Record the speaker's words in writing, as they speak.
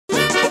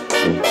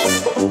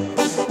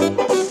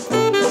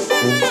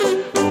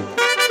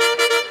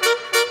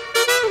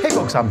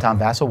folks, I'm Tom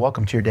Vassell.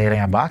 Welcome to your daily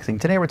unboxing.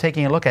 Today we're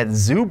taking a look at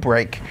Zoo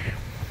Break.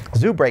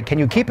 Zoo Break, can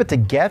you keep it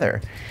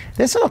together?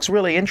 This looks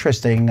really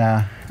interesting.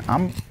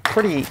 I'm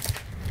pretty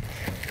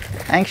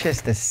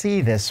anxious to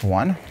see this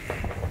one.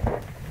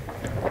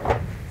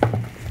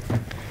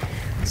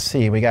 Let's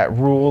see, we got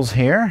rules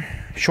here.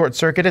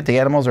 Short-circuited, the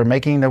animals are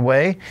making their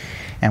way,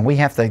 and we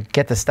have to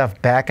get the stuff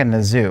back in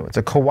the zoo. It's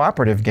a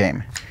cooperative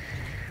game.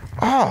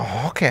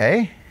 Oh,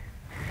 okay.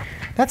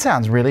 That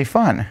sounds really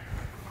fun.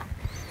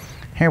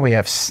 Here we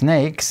have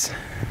snakes.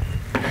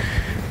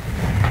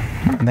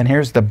 And then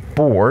here's the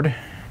board.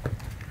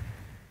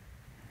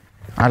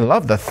 I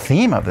love the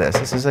theme of this.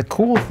 This is a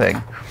cool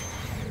thing.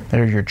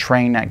 There's your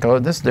train that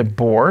goes. This is the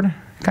board.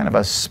 Kind of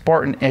a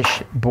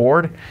Spartan-ish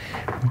board.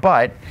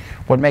 But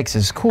what makes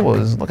this cool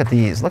is look at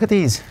these. Look at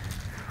these.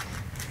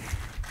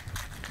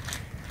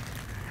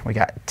 We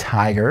got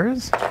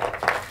tigers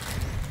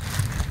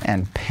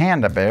and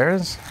panda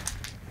bears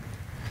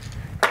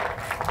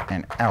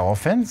and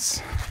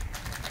elephants.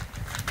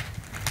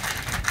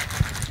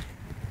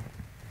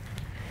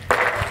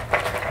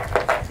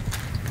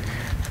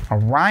 A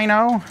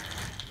rhino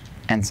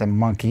and some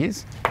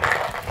monkeys.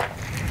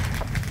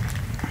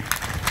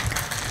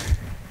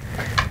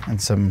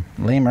 And some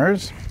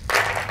lemurs.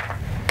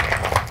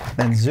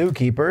 Then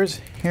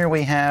zookeepers. Here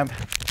we have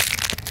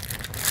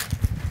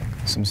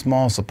some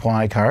small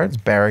supply cards,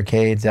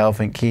 barricades,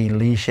 elephant key,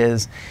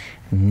 leashes,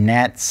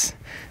 nets,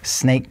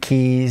 snake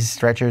keys,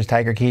 stretchers,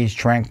 tiger keys,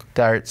 tranq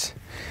darts.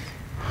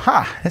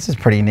 Ha, this is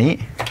pretty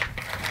neat.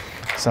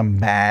 Some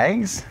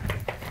bags.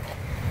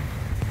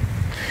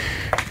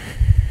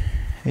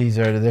 These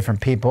are the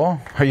different people.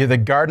 Are you the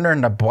gardener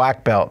and the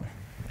black belt?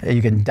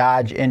 You can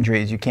dodge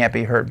injuries. You can't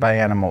be hurt by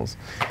animals.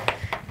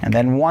 And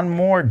then one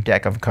more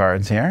deck of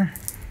cards here.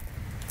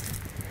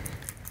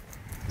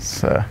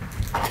 Let's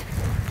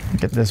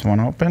get this one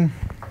open.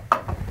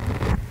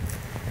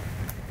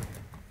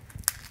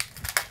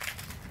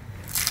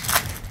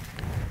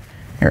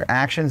 Your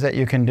actions that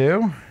you can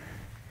do.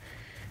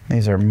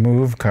 These are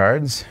move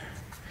cards.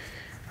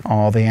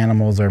 All the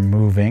animals are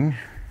moving.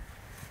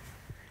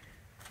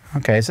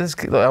 Okay, so this,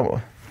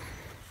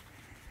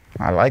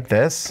 I like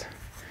this.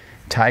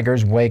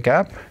 Tigers wake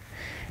up,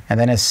 and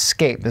then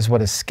escape. This is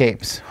what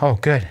escapes. Oh,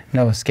 good,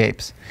 no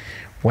escapes.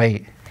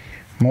 Wait,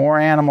 more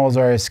animals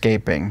are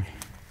escaping.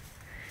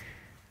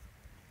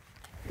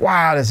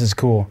 Wow, this is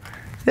cool.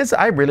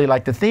 I really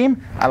like the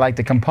theme. I like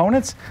the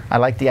components. I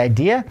like the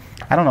idea.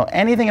 I don't know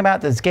anything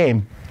about this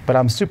game, but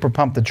I'm super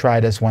pumped to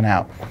try this one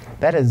out.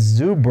 That is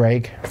Zoo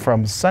Break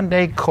from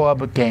Sunday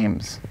Club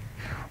Games.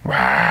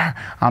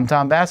 I'm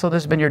Tom Vassell.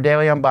 This has been your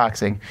daily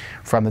unboxing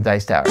from the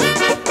Dice Tower.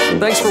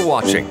 Thanks for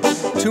watching.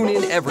 Tune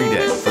in every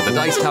day for the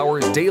Dice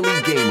Tower's daily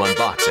game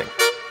unboxing.